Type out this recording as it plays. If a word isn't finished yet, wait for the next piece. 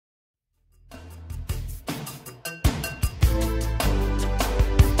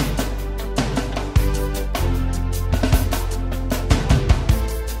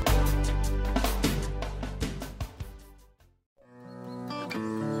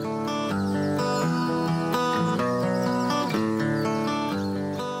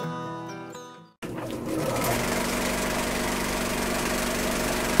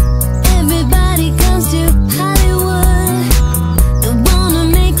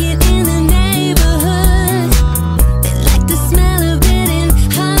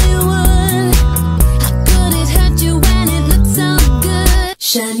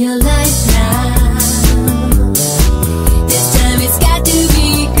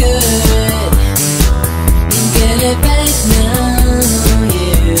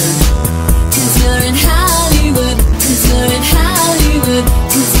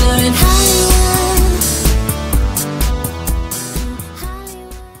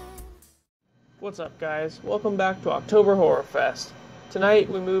What's up, guys? Welcome back to October Horror Fest.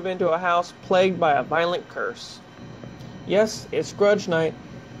 Tonight we move into a house plagued by a violent curse. Yes, it's Grudge night.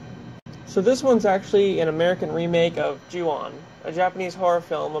 So this one's actually an American remake of Ju-on, a Japanese horror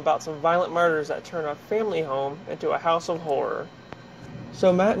film about some violent murders that turn a family home into a house of horror.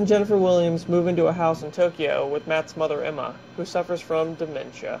 So Matt and Jennifer Williams move into a house in Tokyo with Matt's mother Emma, who suffers from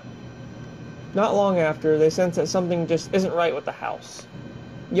dementia. Not long after, they sense that something just isn't right with the house.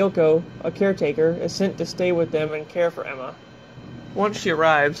 Yoko, a caretaker, is sent to stay with them and care for Emma. Once she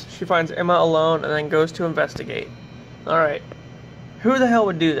arrives, she finds Emma alone and then goes to investigate. Alright, who the hell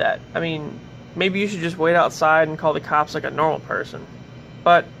would do that? I mean, maybe you should just wait outside and call the cops like a normal person.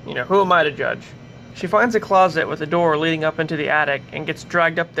 But, who am I to judge? She finds a closet with a door leading up into the attic and gets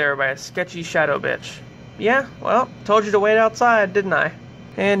dragged up there by a sketchy shadow bitch. Yeah, well, told you to wait outside, didn't I?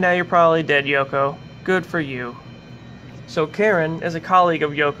 And now you're probably dead, Yoko. Good for you. So Karen is a colleague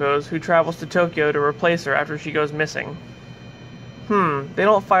of Yoko's who travels to Tokyo to replace her after she goes missing. They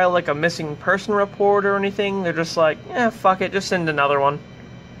don't file like a missing person report or anything, they're just like, fuck it, just send another one.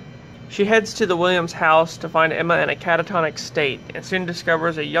 She heads to the Williams house to find Emma in a catatonic state, and soon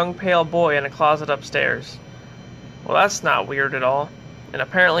discovers a young pale boy in a closet upstairs. Well, that's not weird at all, and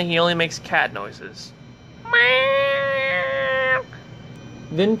apparently he only makes cat noises.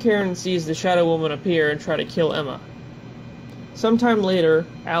 Then Karen sees the Shadow Woman appear and try to kill Emma. Sometime later,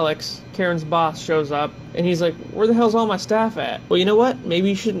 Alex, Karen's boss, shows up, and he's like, where the hell's all my staff at? Well, you know what? Maybe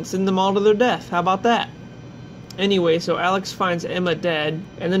you shouldn't send them all to their death. How about that? Anyway, so Alex finds Emma dead,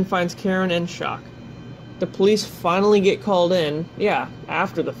 and then finds Karen in shock. The police finally get called in,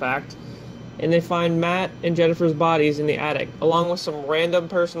 after the fact, and they find Matt and Jennifer's bodies in the attic, along with some random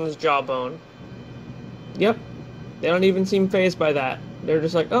person's jawbone. Yep, they don't even seem fazed by that. They're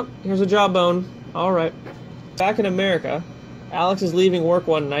just like, oh, here's a jawbone. Alright. Back in America, Alex is leaving work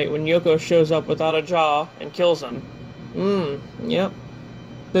one night when Yoko shows up without a jaw and kills him. Yep.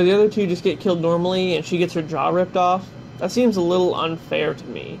 So the other two just get killed normally and she gets her jaw ripped off? That seems a little unfair to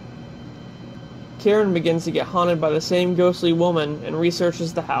me. Karen begins to get haunted by the same ghostly woman and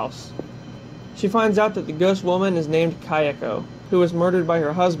researches the house. She finds out that the ghost woman is named Kayako, who was murdered by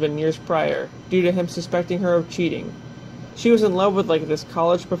her husband years prior, due to him suspecting her of cheating. She was in love with this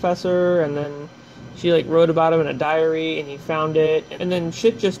college professor, and then she wrote about him in a diary, and he found it, and then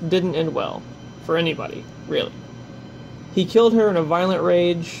shit just didn't end well. For anybody, really. He killed her in a violent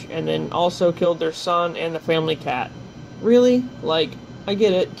rage, and then also killed their son and the family cat. Really? I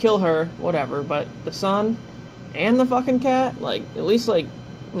get it, kill her, whatever, but the son? And the fucking cat? At least,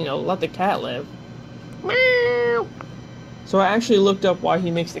 let the cat live. Meow! So I actually looked up why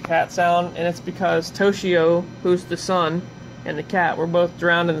he makes the cat sound, and it's because Toshio, who's the son, and the cat were both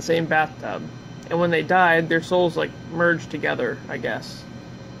drowned in the same bathtub. And when they died, their souls, merged together, I guess.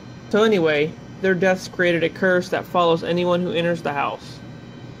 So anyway, their deaths created a curse that follows anyone who enters the house.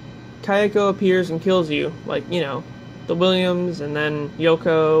 Kayako appears and kills you, the Williams, and then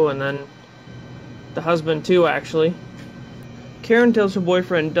Yoko, and then the husband too, actually. Karen tells her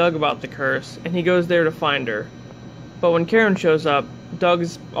boyfriend Doug about the curse, and he goes there to find her. But when Karen shows up,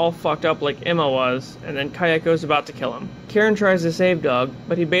 Doug's all fucked up like Emma was, and then Kayako's about to kill him. Karen tries to save Doug,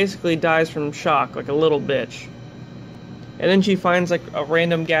 but he basically dies from shock like a little bitch. And then she finds a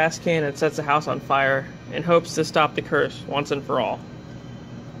random gas can and sets the house on fire, and hopes to stop the curse once and for all.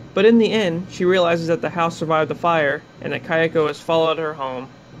 But in the end, she realizes that the house survived the fire, and that Kayako has followed her home.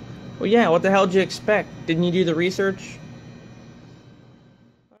 Well yeah, what the hell did you expect? Didn't you do the research?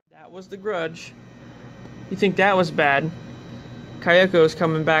 That was The Grudge. You think that was bad? Kayako's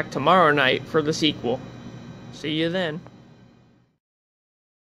coming back tomorrow night for the sequel. See you then.